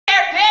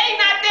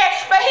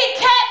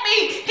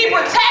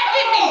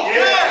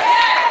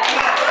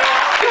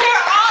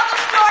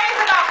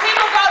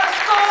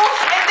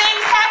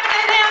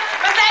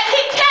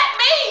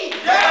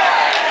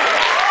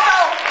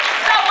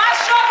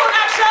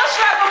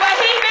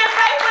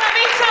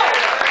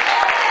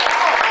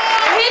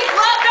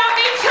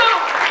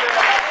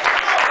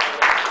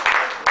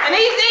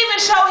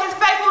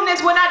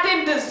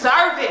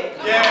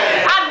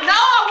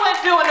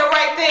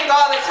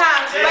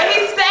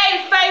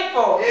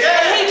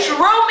And he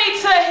drew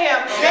me to him.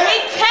 And he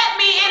kept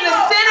me in the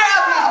center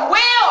of his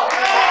will.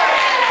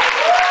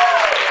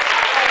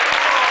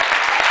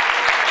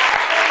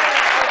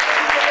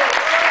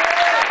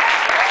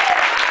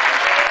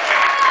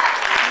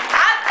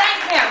 I thank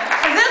him.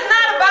 Because it's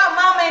not about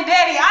mama and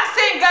daddy. I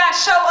seen God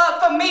show up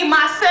for me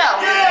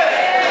myself.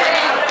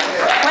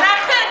 When I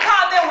couldn't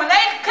call them, when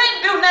they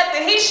couldn't do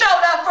nothing, he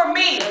showed up for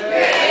me.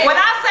 When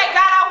I say,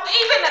 God,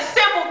 even the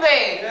simple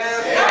things.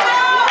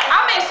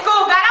 I'm in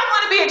school, God, I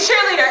want to be a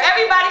cheerleader.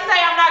 Everybody say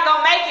I'm not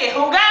going to make it.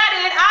 Who got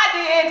it? I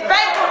did.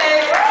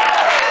 Faithfulness.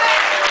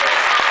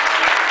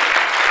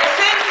 It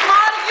seems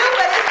small to you,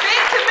 but it's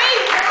big to me.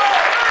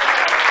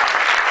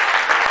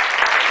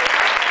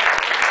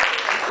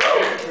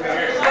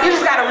 You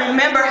just got to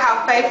remember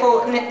how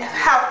faithful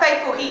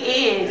he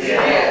is.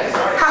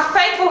 How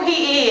faithful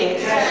he is.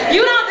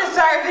 You don't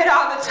deserve it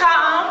all the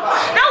time.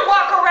 Don't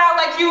walk around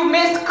like you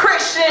Miss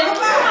Christian,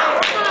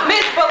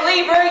 Miss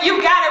Believer.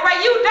 You got it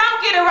right. You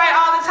don't get it right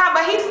all the time,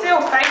 but he's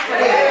still faithful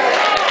to you.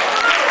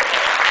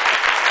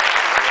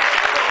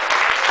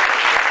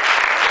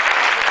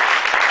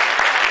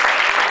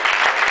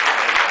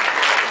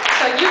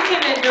 So you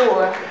can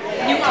endure.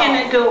 You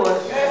can endure.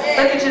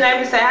 Look at your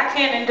neighbor and say, I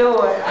can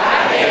endure.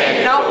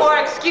 No more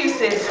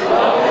excuses.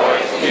 No more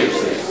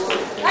excuses.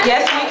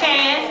 Yes, we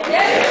can.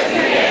 Yes, we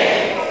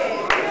can.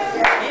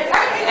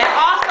 And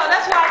also,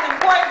 that's why it's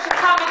important to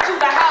come into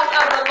the house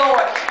of the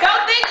Lord.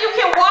 Don't think you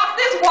can walk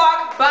this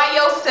walk by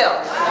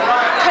yourself.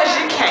 Because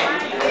you can't.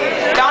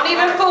 Don't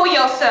even fool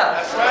yourself.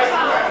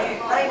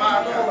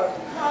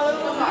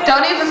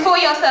 Don't even fool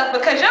yourself,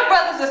 because your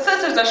brothers and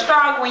sisters are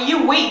strong when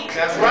you weak.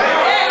 That's right.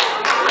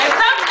 And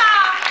sometimes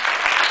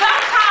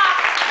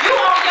you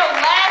on your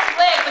last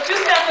leg, but you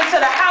step into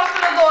the house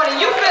of the Lord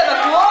and you feel the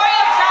glory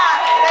of God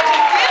that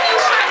just gives you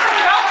strength to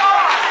go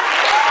on.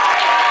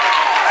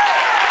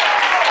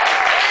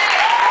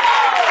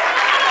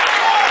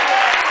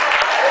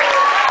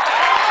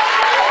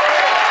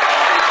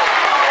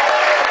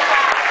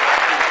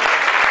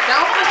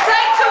 Don't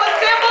forsake to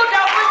assemble.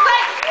 Don't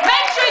forsake.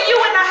 Make sure you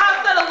in the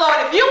house of the Lord.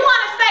 If you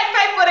want to stay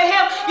faithful to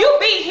him, you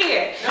be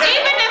here.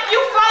 Even if you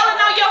falling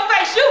on your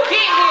face, you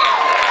get here.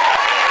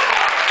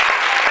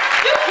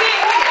 You get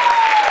here.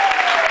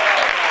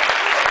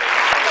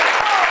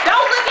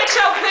 Don't look at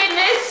your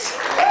goodness.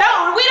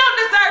 We don't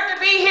deserve to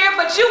be here,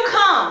 but you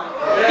come.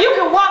 You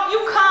can walk,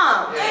 you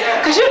come.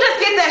 Because you just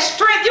get that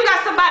strength. You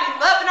got somebody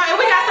loving on you.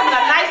 We got some of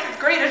the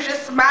nicest greeters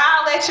just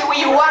smile at you when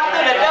you walk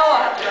through the door.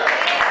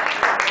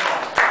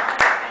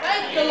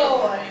 Thank you,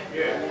 Lord.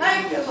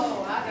 Thank you,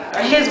 Lord.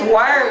 His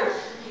word.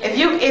 If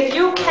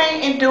you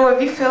can't endure,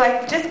 if you feel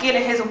like, just get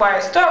in his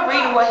word. Start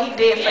reading what he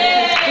did for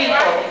his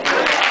people.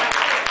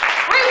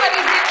 Read what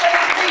he did for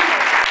his people.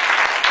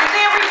 And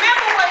then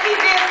remember what he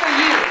did for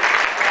you.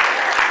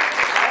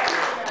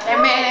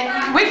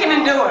 Amen. We can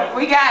endure.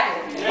 We got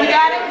it. We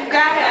got it. We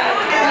got it.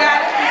 We got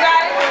it. We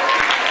got it.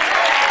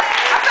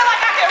 I feel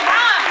like I can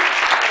run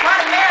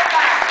a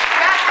marathon.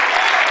 Got it.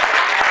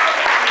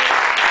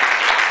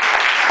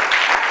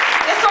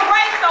 It's a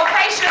race, so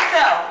pace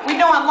yourself.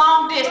 We're doing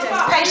long distance.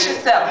 Pace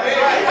yourself.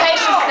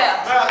 Pace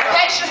yourself.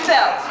 Pace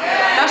yourself.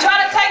 Don't try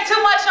to take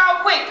too much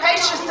on quick.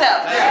 Pace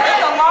yourself.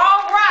 It's a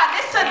long ride.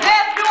 This to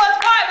death do us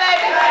part,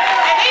 baby.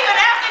 And even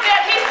after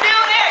death, he's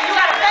still there. You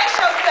gotta pace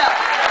yourself.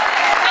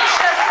 Pace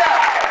yourself.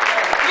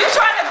 You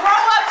trying to grow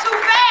up too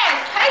fast.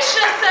 Pace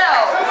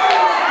yourself.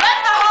 Let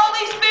the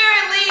Holy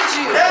Spirit lead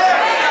you.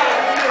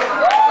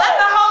 Let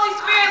the Holy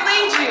Spirit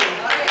lead you.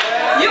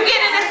 You get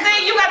in this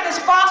thing, you got this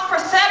false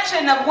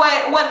perception of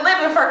what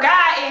living for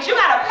God is. You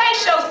gotta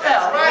pace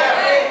yourself.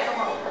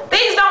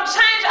 Things don't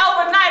change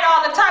overnight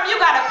all the time. You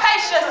gotta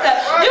pace yourself.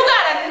 You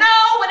gotta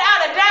know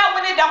without a doubt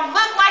when it don't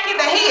look like it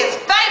that he is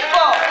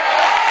faithful.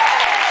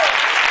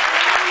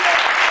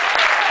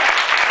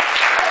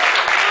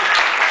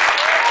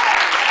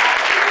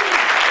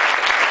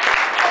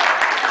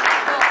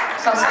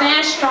 So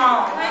stand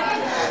strong.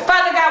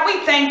 Father God,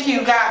 we thank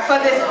you, God, for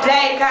this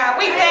day, God.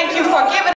 We thank you for giving